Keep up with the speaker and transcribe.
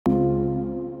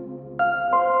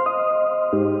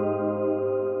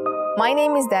My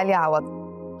name is Dalia Awad.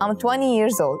 I'm 20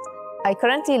 years old. I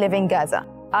currently live in Gaza.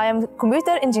 I am a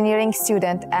computer engineering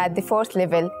student at the 4th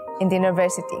level in the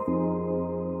university.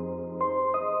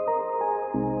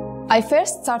 I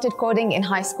first started coding in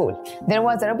high school. There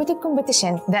was a robotic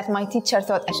competition that my teacher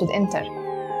thought I should enter.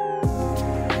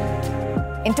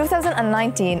 In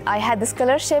 2019, I had the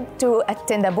scholarship to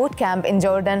attend a boot camp in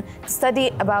Jordan to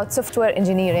study about software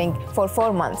engineering for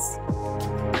 4 months.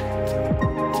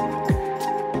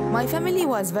 My family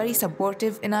was very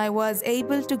supportive and I was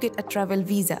able to get a travel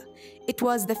visa. It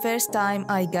was the first time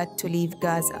I got to leave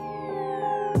Gaza.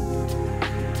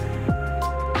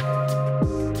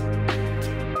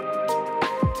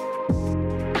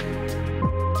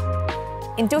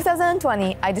 In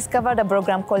 2020, I discovered a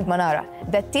program called Manara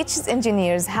that teaches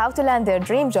engineers how to land their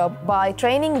dream job by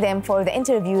training them for the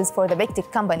interviews for the big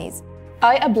tech companies.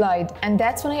 I applied, and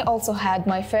that's when I also had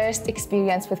my first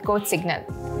experience with CodeSignal.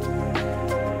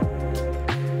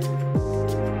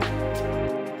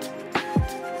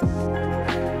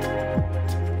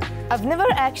 I've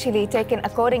never actually taken a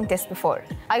coding test before.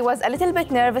 I was a little bit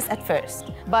nervous at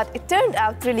first, but it turned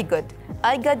out really good.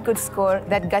 I got good score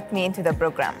that got me into the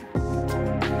program.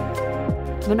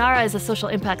 Manara is a social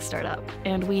impact startup,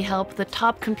 and we help the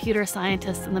top computer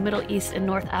scientists in the Middle East and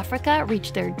North Africa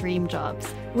reach their dream jobs.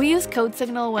 We use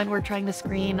CodeSignal when we're trying to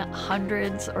screen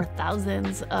hundreds or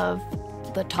thousands of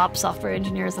the top software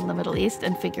engineers in the Middle East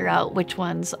and figure out which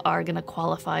ones are going to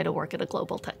qualify to work at a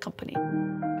global tech company.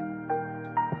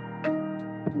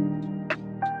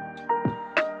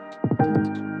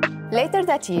 Later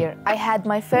that year, I had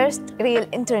my first real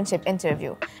internship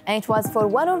interview, and it was for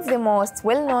one of the most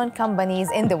well-known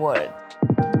companies in the world.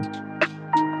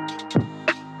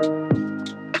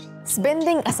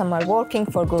 Spending a summer working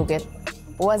for Google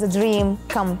was a dream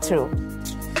come true.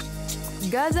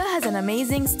 Gaza has an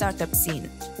amazing startup scene.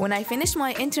 When I finish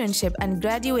my internship and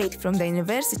graduate from the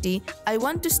university, I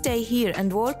want to stay here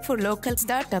and work for local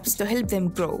startups to help them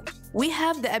grow. We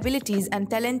have the abilities and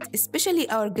talent, especially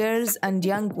our girls and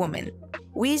young women.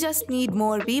 We just need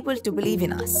more people to believe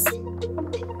in us.